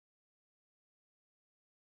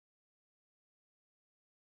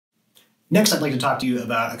Next, I'd like to talk to you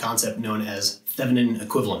about a concept known as Thevenin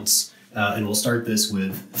equivalence, and we'll start this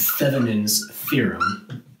with Thevenin's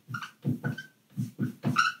theorem.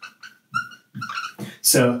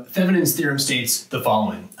 So Thevenin's theorem states the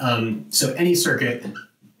following. So any circuit,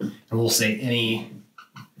 and we'll say any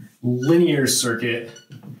linear circuit,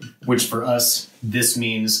 which for us, this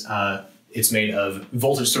means it's made of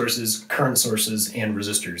voltage sources, current sources, and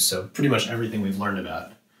resistors. So pretty much everything we've learned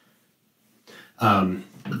about. I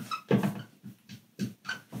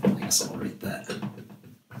guess I'll write that.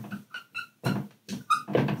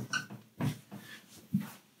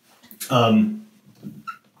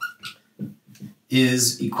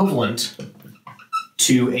 Is equivalent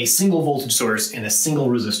to a single voltage source and a single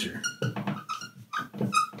resistor.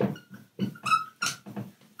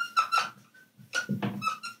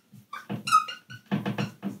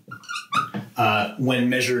 When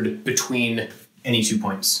measured between any 2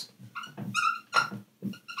 points.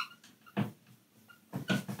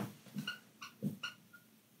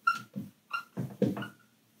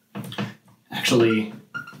 Actually,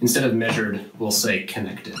 instead of measured, we'll say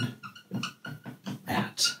connected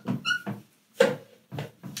at.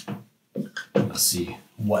 Let's see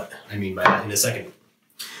what I mean by that in a second.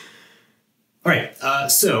 All right,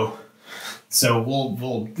 so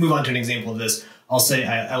we'll move on to an example of this. I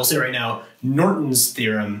will say right now, Norton's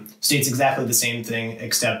theorem states exactly the same thing,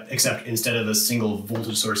 except instead of a single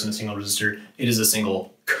voltage source and a single resistor, it is a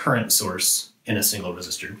single current source and a single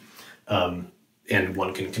resistor. And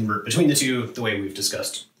one can convert between the two the way we've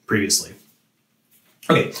discussed previously.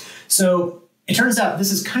 Okay, so it turns out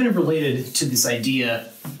this is kind of related to this idea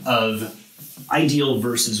of ideal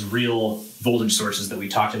versus real voltage sources that we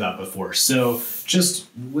talked about before. So just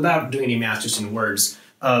without doing any math, just in words,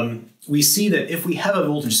 we see that if we have a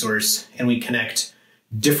voltage source and we connect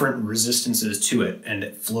different resistances to it and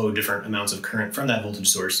flow different amounts of current from that voltage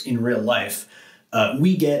source in real life,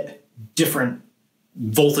 we get different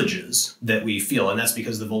voltages that we feel, and that's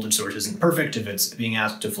because the voltage source isn't perfect. If it's being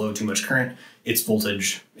asked to flow too much current, its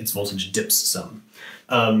voltage dips some.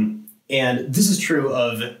 And this is true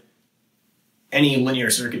of any linear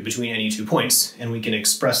circuit between any 2 points, and we can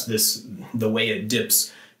express this, the way it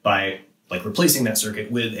dips, by like replacing that circuit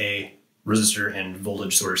with a resistor and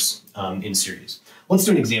voltage source in series. Let's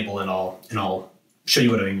do an example, and I'll show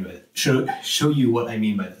you what I mean by it. Show you what I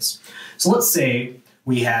mean by this. So let's say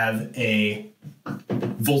we have a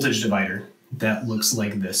voltage divider that looks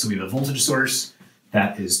like this. So we have a voltage source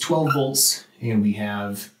that is 12 volts, and we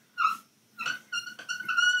have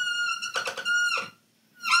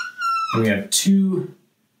two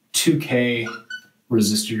 2K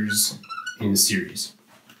resistors in series.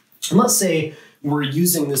 And let's say we're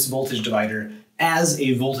using this voltage divider as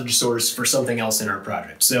a voltage source for something else in our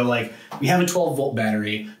project. So like we have a 12-volt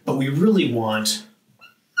battery, but we really want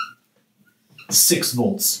 6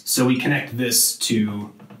 volts. So we connect this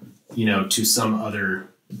to, to some other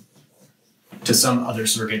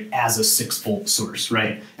circuit as a 6-volt source,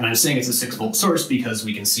 right? And I'm saying it's a 6-volt source because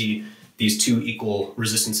we can see these two equal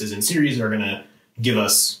resistances in series are going to give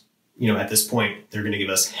us, at this point, they're going to give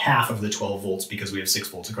us half of the 12 volts because we have 6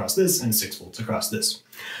 volts across this and 6 volts across this.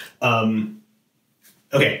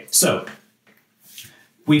 Okay, so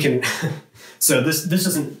we can, so this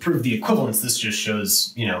doesn't prove the equivalence. This just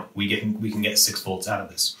shows, we can get 6 volts out of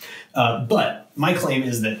this. But my claim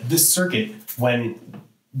is that this circuit, when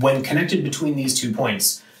connected between these 2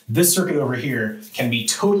 points, this circuit over here can be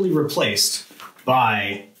totally replaced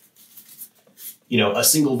by, a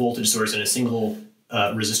single voltage source and a single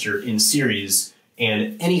resistor in series,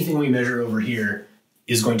 and anything we measure over here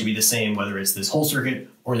is going to be the same, whether it's this whole circuit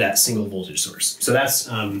or that single voltage source. So that's,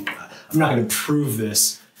 I'm not going to prove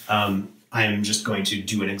this. I am just going to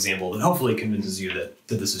do an example that hopefully convinces you that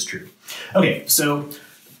this is true. Okay, so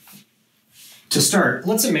to start,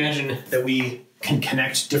 let's imagine that we can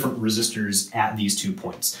connect different resistors at these 2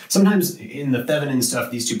 points. Sometimes in the Thevenin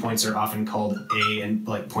stuff, these 2 points are often called A and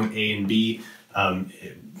like point A and B.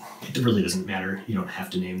 It really doesn't matter. You don't have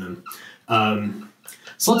to name them.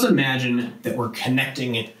 So let's imagine that we're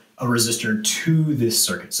connecting a resistor to this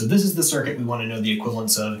circuit. So this is the circuit we want to know the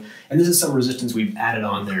equivalence of, and this is some resistance we've added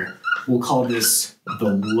on there. We'll call this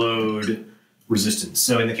the load resistance.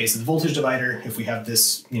 So in the case of the voltage divider, if we have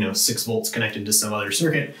this, 6 volts connected to some other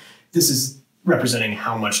circuit, this is representing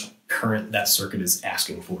how much current that circuit is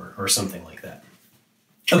asking for, or something like that.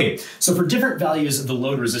 Okay, so for different values of the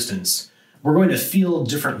load resistance, we're going to feel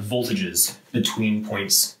different voltages between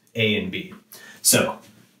points A and B. So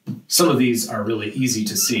some of these are really easy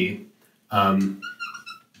to see.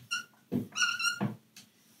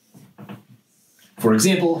 For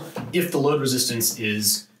example, if the load resistance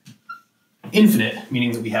is infinite,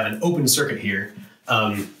 meaning that we have an open circuit here,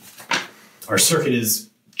 our circuit is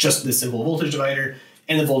just this simple voltage divider,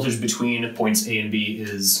 and the voltage between points A and B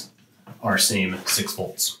is our same 6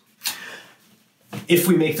 volts. If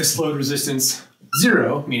we make this load resistance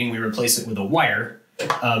 0, meaning we replace it with a wire,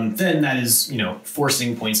 then that is,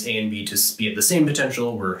 forcing points A and B to be at the same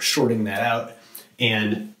potential. We're shorting that out,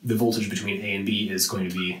 and the voltage between A and B is going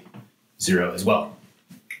to be 0 as well.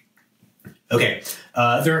 Okay,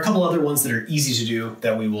 there are a couple other ones that are easy to do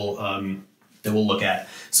that we'll look at.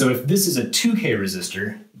 So if this is a 2K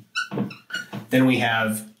resistor, then we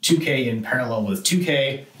have 2K in parallel with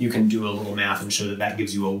 2K. You can do a little math and show that that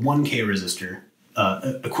gives you a 1K resistor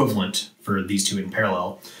equivalent for these two in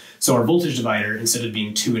parallel. So our voltage divider, instead of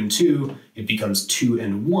being 2 and 2, it becomes 2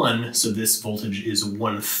 and 1. So this voltage is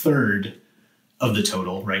 1/3 of the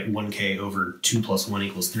total, right? 1K over 2 plus 1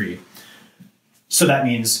 equals 3. So that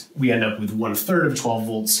means we end up with 1/3 of 12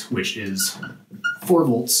 volts, which is 4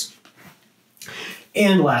 volts.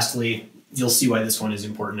 And lastly, you'll see why this one is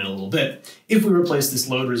important in a little bit. If we replace this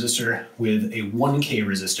load resistor with a 1K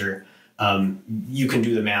resistor, you can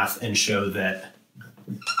do the math and show that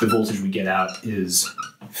the voltage we get out is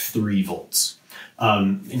 3 volts.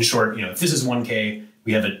 In short, if this is 1K,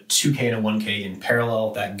 we have a 2K and a 1K in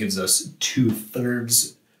parallel. That gives us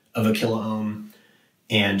 2/3 of a kilo ohm,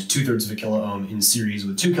 and 2/3 of a kilo ohm in series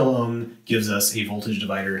with 2 kilo ohm gives us a voltage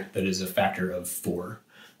divider that is a factor of 4.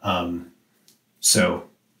 So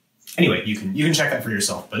anyway, you can check that for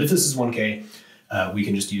yourself. But if this is 1K, we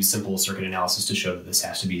can just use simple circuit analysis to show that this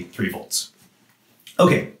has to be 3 volts.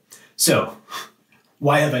 Okay, so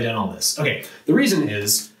why have I done all this? Okay, the reason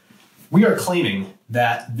is we are claiming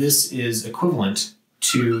that this is equivalent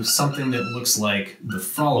to something that looks like the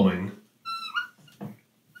following,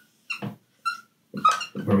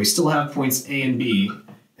 where we still have points A and B,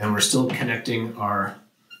 and we're still connecting our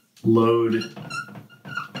load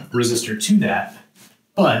resistor to that,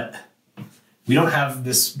 but we don't have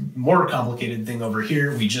this more complicated thing over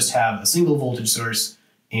here. We just have a single voltage source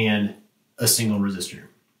and a single resistor.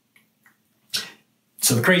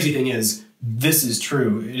 So the crazy thing is, this is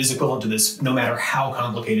true. It is equivalent to this no matter how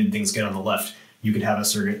complicated things get on the left. You could have a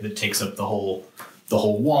circuit that takes up the whole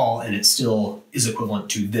wall, and it still is equivalent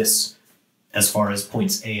to this as far as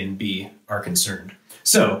points A and B are concerned.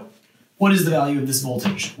 So what is the value of this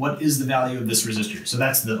voltage? What is the value of this resistor? So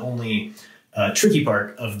that's the only tricky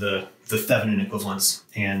part of the Thevenin equivalence.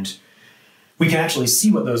 And we can actually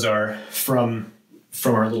see what those are from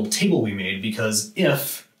our little table we made, because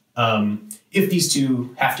if these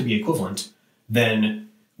two have to be equivalent, then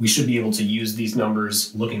we should be able to use these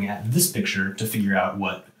numbers looking at this picture to figure out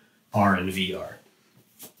what R and V are.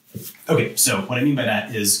 Okay, so what I mean by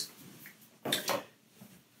that is,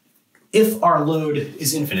 if our load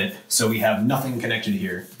is infinite, so we have nothing connected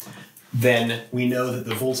here, then we know that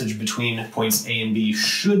the voltage between points A and B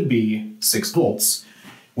should be 6 volts,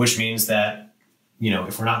 which means that,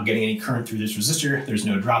 if we're not getting any current through this resistor, there's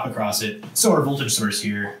no drop across it, so our voltage source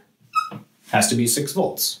here has to be 6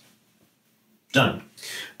 volts. Done.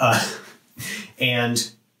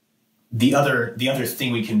 And the other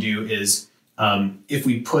thing we can do is, if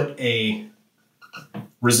we put a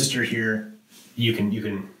resistor here, you can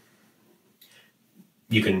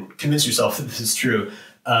convince yourself that this is true.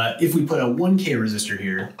 If we put a 1K resistor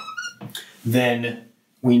here, then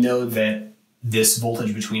we know that this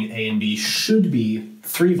voltage between A and B should be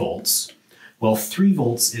 3 volts. Well, 3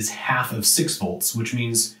 volts is half of 6 volts, which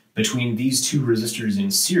means between these two resistors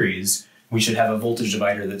in series, we should have a voltage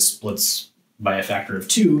divider that splits by a factor of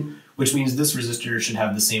 2, which means this resistor should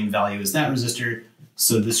have the same value as that resistor,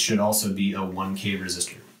 so this should also be a 1K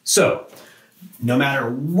resistor. So no matter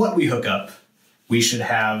what we hook up, we should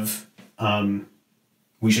have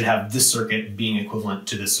this circuit being equivalent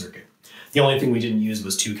to this circuit. The only thing we didn't use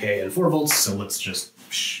was 2K and 4 volts, so let's just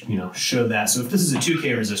show that. So if this is a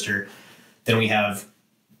 2K resistor, then we have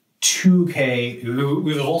 2K,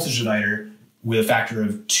 we have a voltage divider with a factor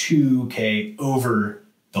of 2K over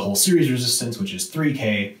the whole series resistance, which is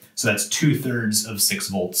 3K, so that's 2/3 of 6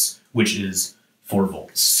 volts, which is 4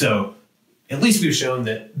 volts. So at least we've shown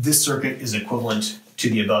that this circuit is equivalent to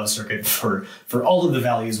the above circuit for all of the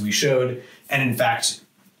values we showed, and in fact,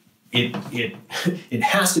 it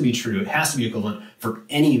has to be true, it has to be equivalent for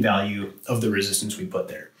any value of the resistance we put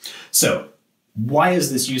there. So why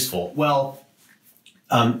is this useful? Well,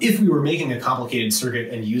 if we were making a complicated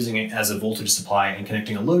circuit and using it as a voltage supply and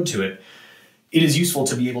connecting a load to it, it is useful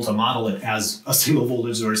to be able to model it as a single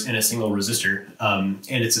voltage source and a single resistor. And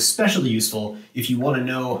it's especially useful if you want to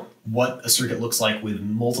know what a circuit looks like with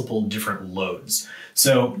multiple different loads.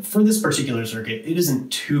 So for this particular circuit, it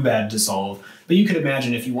isn't too bad to solve, but you could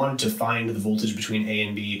imagine if you wanted to find the voltage between A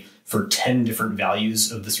and B for 10 different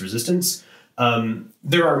values of this resistance,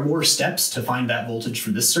 there are more steps to find that voltage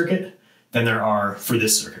for this circuit than there are for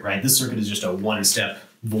this circuit, right? This circuit is just a one-step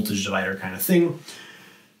voltage divider kind of thing.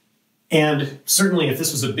 And certainly if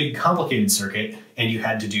this was a big complicated circuit and you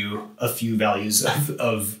had to do a few values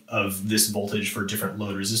of this voltage for different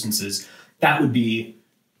load resistances, that would be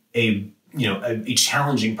a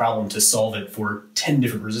challenging problem to solve it for 10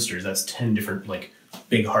 different resistors. That's 10 different like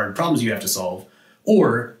big hard problems you have to solve.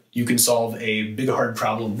 Or you can solve a big hard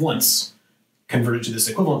problem once, convert it to this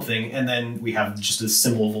equivalent thing, and then we have just a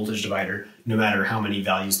simple voltage divider no matter how many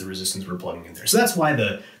values the resistance we're plugging in there. So that's why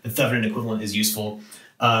the Thevenin equivalent is useful.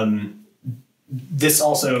 This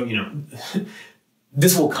also,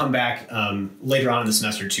 this will come back later on in the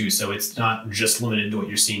semester too, so it's not just limited to what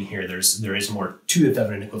you're seeing here. There is more to the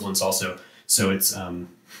Thevenin equivalence also, so it's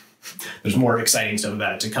there's more exciting stuff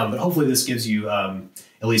about it to come. But hopefully this gives you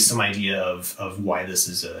at least some idea of why this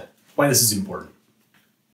is important.